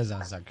two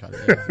Dolezers, actually.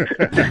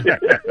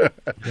 Yeah.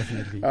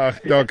 Definitely.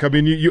 Doc, I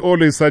mean, you're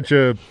always such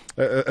a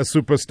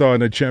superstar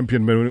and a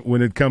champion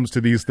when it comes to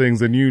these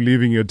things, and you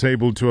leaving your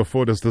table to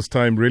afford us this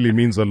time really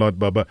means a lot,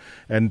 Baba.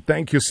 And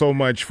thank you so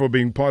much for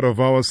being part of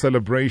our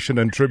celebration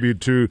and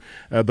tribute to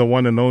the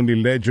one and only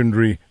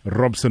legendary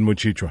Robson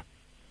Muchichwa.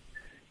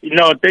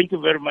 No, thank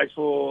you very much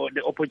for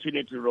the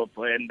opportunity, Rob.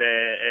 And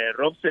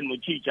Robson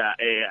Muchichwa,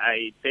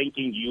 I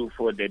thanking you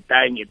for the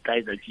time at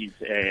Kaizer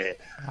Chiefs,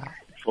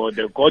 for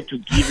the God to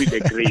give you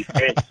the grace.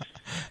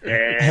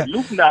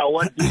 Look now,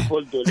 what you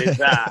call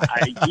Doleza.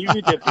 I give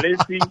you the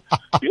blessing.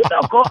 You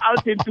now go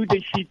out into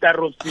the shit,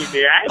 Robson.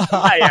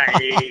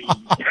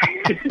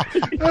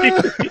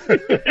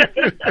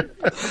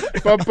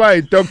 Bye-bye,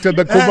 Dr.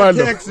 The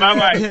Kumalo.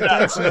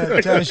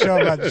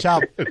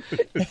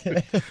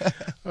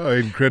 Oh,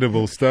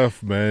 incredible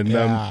stuff, man.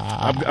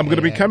 Yeah, I'm going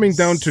to be coming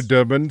down to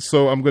Durban,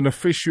 so I'm going to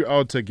fish you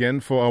out again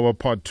for our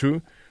part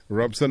 2.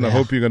 Robson, I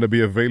hope you're going to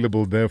be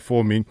available there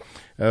for me.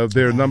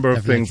 There are a number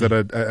of things that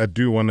I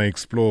do want to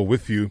explore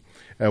with you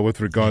with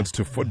regards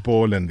to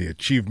football and the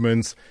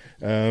achievements.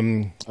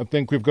 I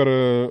think we've got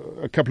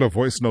a couple of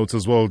voice notes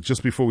as well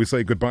just before we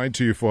say goodbye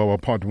to you for our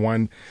part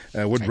 1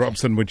 with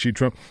Robson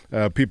Muchichwa.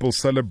 People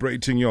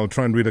celebrating you. I'll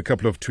try and read a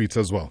couple of tweets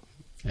as well.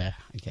 Yeah,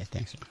 okay,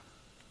 thanks.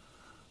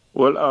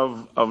 Well,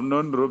 I've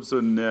known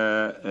Robson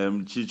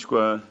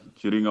Muchichwa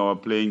during our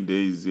playing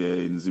days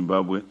in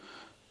Zimbabwe.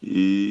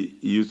 He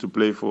used to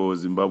play for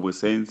Zimbabwe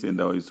Saints,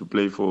 and I used to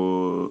play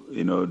for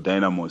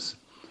Dynamos.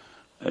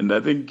 And I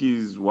think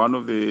he's one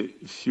of the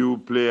few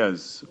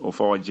players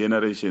of our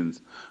generation.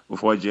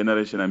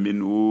 I mean,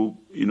 who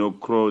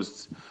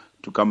crossed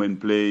to come and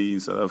play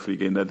in South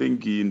Africa. And I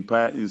think he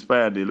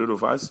inspired a lot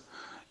of us,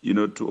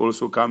 to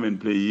also come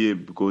and play here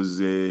because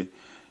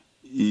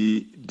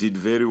he did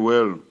very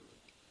well.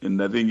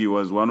 And I think he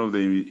was one of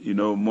the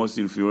most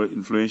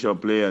influential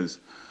players,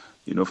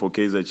 for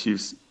Kaizer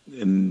Chiefs.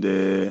 And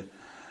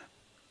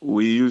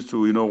we used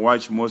to,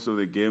 watch most of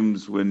the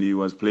games when he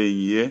was playing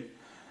here,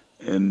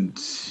 and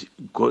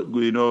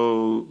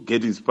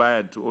get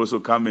inspired to also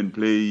come and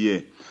play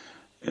here.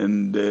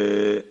 And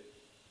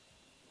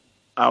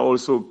I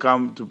also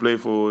come to play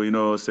for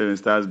Seven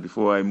Stars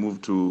before I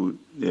moved to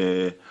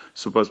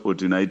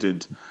SuperSport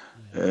United.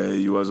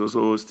 He was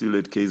also still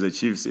at Kaizer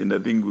Chiefs, and I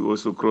think we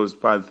also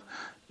crossed paths,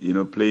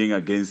 playing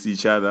against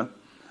each other.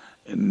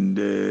 And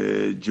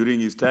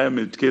during his time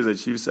at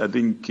Kaizer Chiefs, I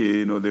think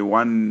they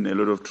won a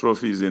lot of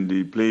trophies, and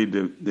he played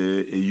a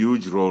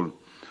huge role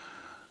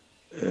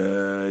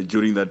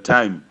during that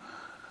time.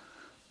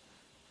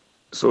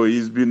 So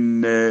he's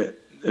been a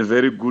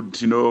very good,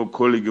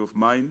 colleague of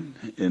mine,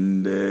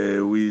 and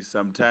we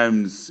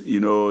sometimes,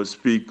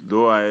 speak.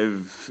 Though I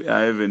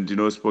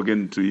haven't,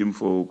 spoken to him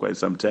for quite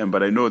some time,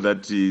 but I know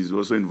that he's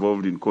also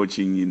involved in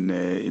coaching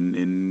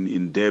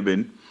in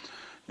Durban,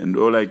 and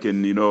all I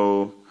can,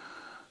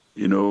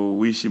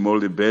 wish him all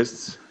the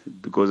best,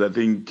 because I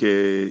think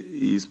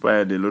he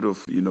inspired a lot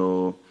of,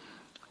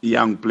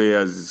 young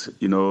players,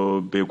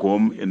 back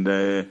home and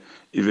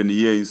even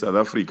here in South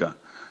Africa.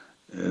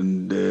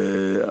 And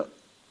I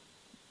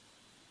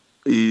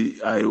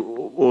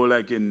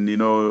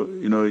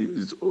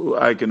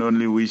can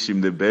only wish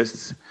him the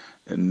best.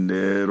 And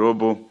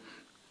Robo,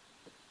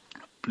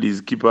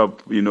 please keep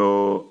up,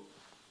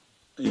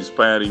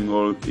 inspiring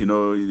all,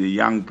 the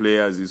young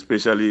players,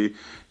 especially,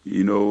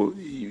 you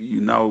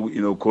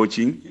now,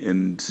 coaching,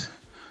 and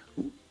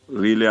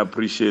really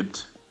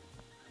appreciate.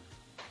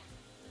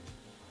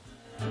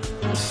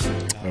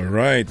 All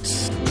right.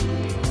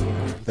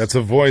 That's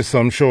a voice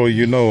I'm sure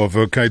you know of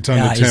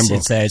Kaitana Tembo.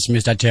 It's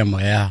Mr. Tembo,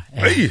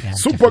 Hey,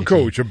 super definitely.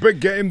 Coach, a big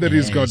game that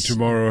he's got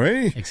tomorrow,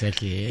 hey?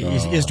 Exactly.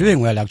 He's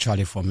doing well,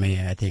 actually, for me.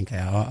 I think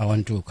I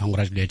want to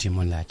congratulate him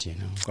on that,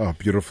 Oh,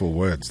 beautiful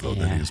words, though,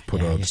 that he's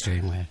put out. He's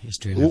doing well. He's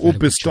doing well.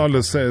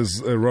 Upistola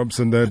says,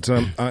 Robson, that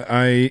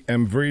I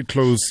am very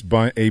close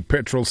by a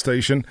petrol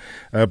station.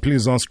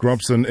 Please ask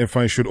Robson if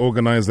I should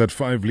organize that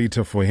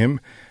 5-liter for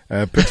him.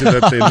 Pity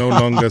that they no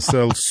longer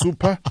sell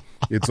super.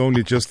 It's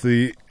only just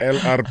the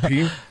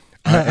LRP.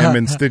 I am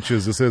in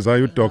stitches. It says, "Are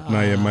you talk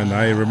na man?"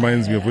 I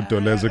reminds me of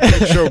Utoleza.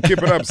 Good show. Keep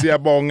it up,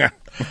 siyabonga.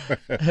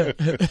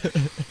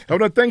 I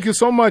want to thank you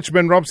so much,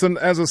 Ben Robson.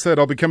 As I said,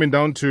 I'll be coming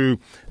down to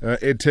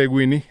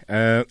eThekwini,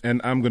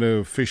 and I'm going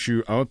to fish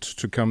you out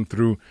to come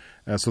through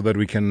so that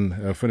we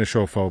can finish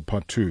off our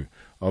part 2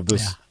 of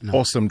this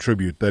awesome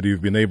tribute that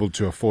you've been able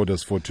to afford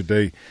us for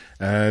today.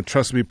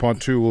 Trust me, part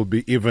 2 will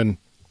be even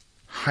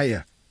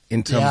higher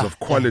in terms of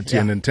quality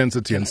and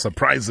intensity and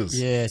surprises.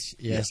 Yes.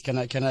 Can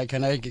I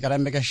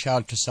make a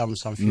shout to some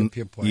few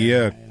people?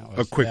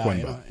 A quick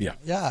one.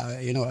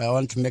 I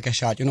want to make a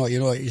shout.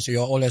 You're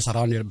always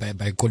surrounded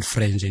by good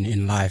friends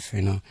in life.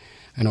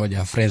 There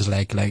are friends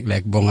like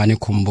Bongani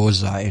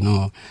Kumboza,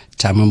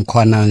 Tamum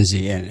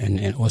Kwananzi,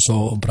 and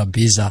also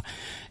Brabiza,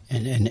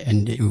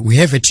 and we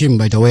have a team,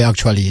 by the way,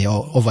 actually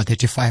over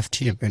 35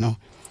 team.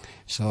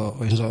 So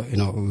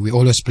we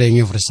always playing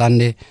every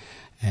Sunday.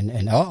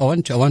 And I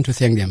want to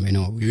thank them.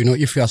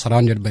 If you are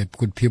surrounded by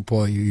good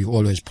people, you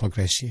always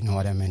progress. You know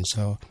what I mean.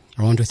 So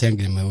I want to thank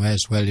them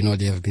as well.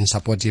 They have been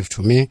supportive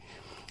to me,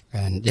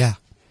 and I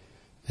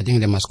think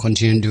they must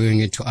continue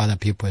doing it to other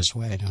people as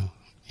well.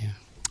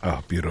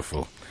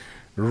 Beautiful.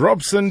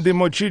 Robson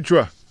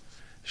Muchichwa,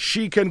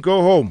 she can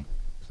go home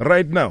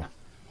right now.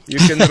 You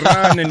can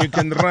run and you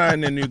can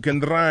run and you can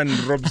run,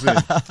 Robson.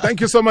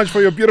 Thank you so much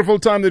for your beautiful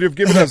time that you've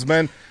given us,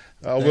 man.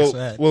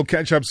 We'll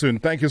catch up soon.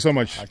 Thank you so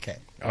much. Okay.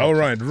 All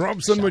right,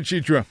 Robson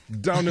Muchichwa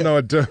down in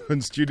our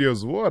Durban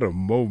studios. What a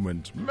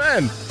moment,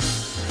 man!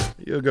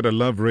 You're gonna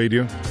love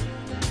radio.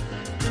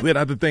 We had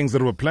other things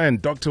that were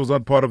planned. Doctor was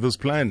not part of this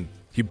plan.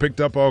 He picked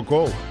up our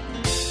call.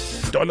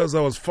 Dollars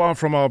was far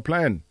from our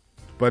plan,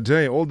 but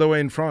hey, all the way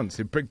in France,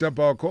 he picked up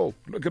our call.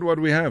 Look at what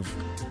we have.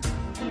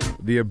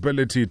 The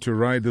ability to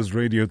ride this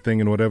radio thing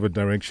in whatever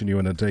direction you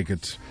want to take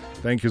it.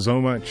 Thank you so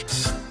much.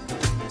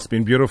 It's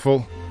been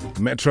beautiful.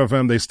 Metro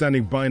FM, they're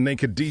standing by.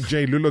 Naked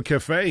DJ, Lulu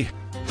Cafe.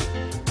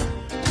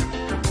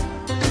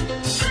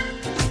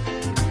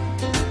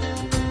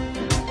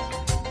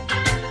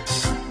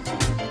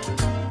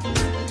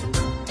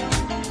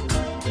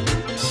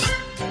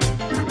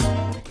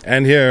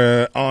 And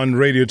here on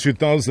Radio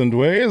 2000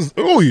 Ways,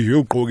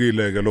 you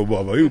going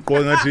Baba. You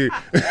going at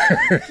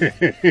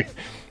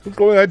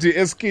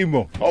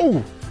Eskimo.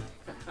 Oh,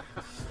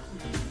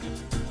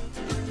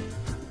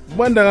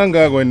 Wanda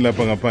Ganga going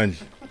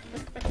Lapangapanje.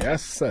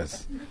 Yes,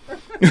 sis.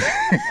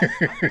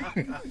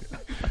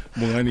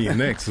 Mungani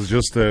next has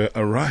just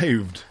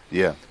arrived.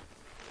 Yeah.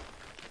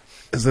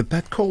 Is it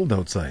that cold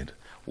outside?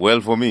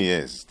 Well, for me,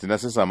 yes. How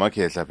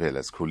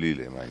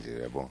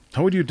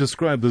would you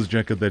describe this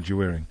jacket that you're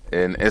wearing?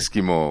 An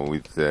Eskimo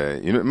with,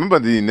 remember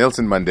the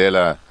Nelson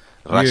Mandela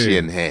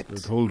Russian hat?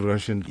 The whole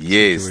Russian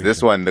Yes, situation.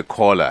 this one, the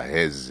collar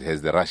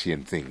has the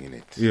Russian thing in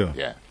it.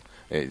 Yeah.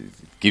 It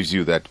gives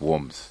you that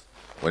warmth.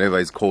 Whenever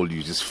it's cold,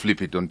 you just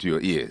flip it onto your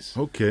ears.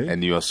 Okay.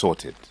 And you are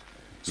sorted.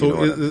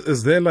 So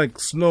is there like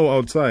snow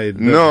outside?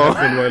 No.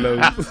 While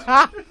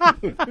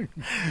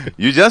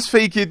You just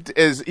fake it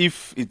as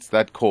if it's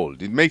that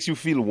cold. It makes you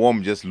feel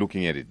warm just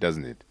looking at it,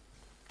 doesn't it?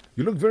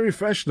 You look very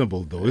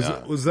fashionable, though.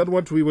 Yeah. Is that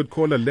what we would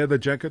call a leather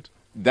jacket?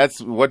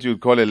 That's what you would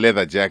call a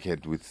leather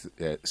jacket with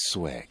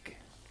swag.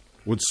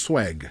 With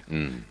swag.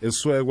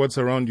 Is swag what's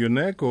around your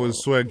neck, or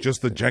is swag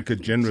just the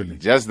jacket generally?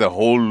 Just the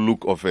whole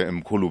look of a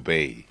Mkulu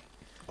Bay.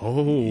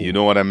 Oh. You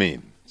know what I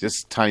mean?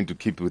 Just trying to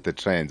keep with the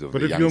trends of but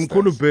the if youngsters.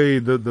 you're Mkulu Bay,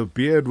 the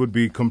beard would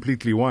be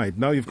completely white.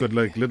 Now you've got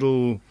like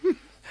little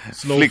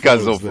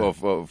flickers of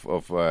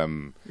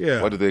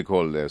yeah. What do they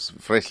call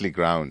freshly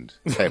ground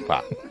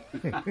pepper?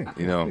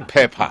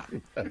 Pepper.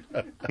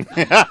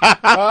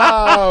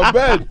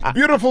 Man,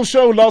 beautiful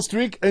show last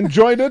week.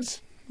 Enjoyed it.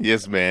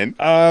 Yes, man.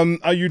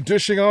 Are you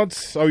dishing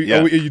out? Are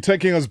you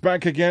taking us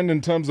back again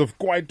in terms of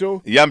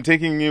Kwaito? Yeah, I'm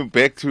taking you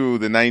back to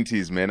the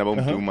 90s, man.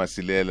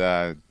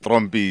 Masilela,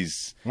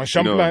 Trompis,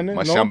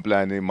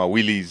 Mashamplane,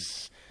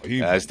 Mawillis.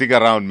 Stick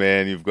around,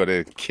 man. You've got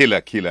a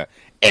killer,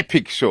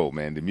 epic show,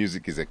 man. The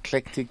music is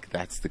eclectic.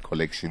 That's the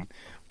collection.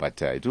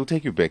 But it will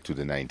take you back to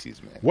the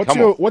 90s, man.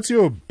 What's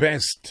your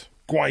best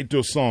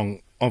Kwaito song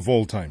of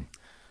all time?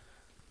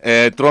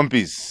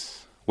 Trompis.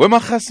 Rob.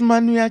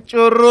 Mahasmanu ya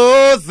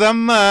choroza.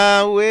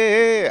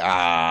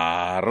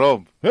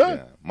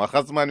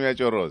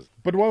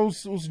 But why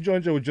was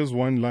Georgia with just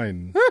one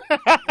line?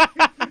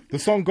 The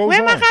song goes on. I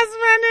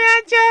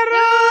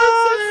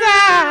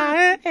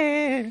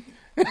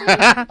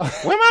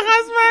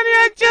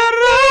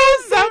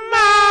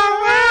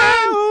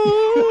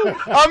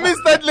miss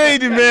that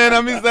lady, man.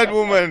 I miss that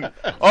woman.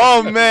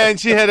 Oh, man,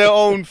 she had her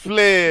own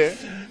flair,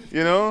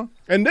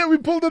 And then we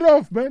pulled it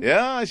off, man.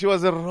 Yeah, she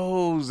was a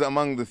rose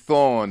among the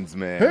thorns,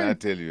 man. Hey, I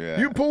tell you. Yeah.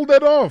 You pulled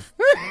that off.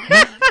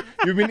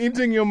 You've been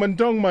eating your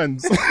mantong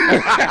mans.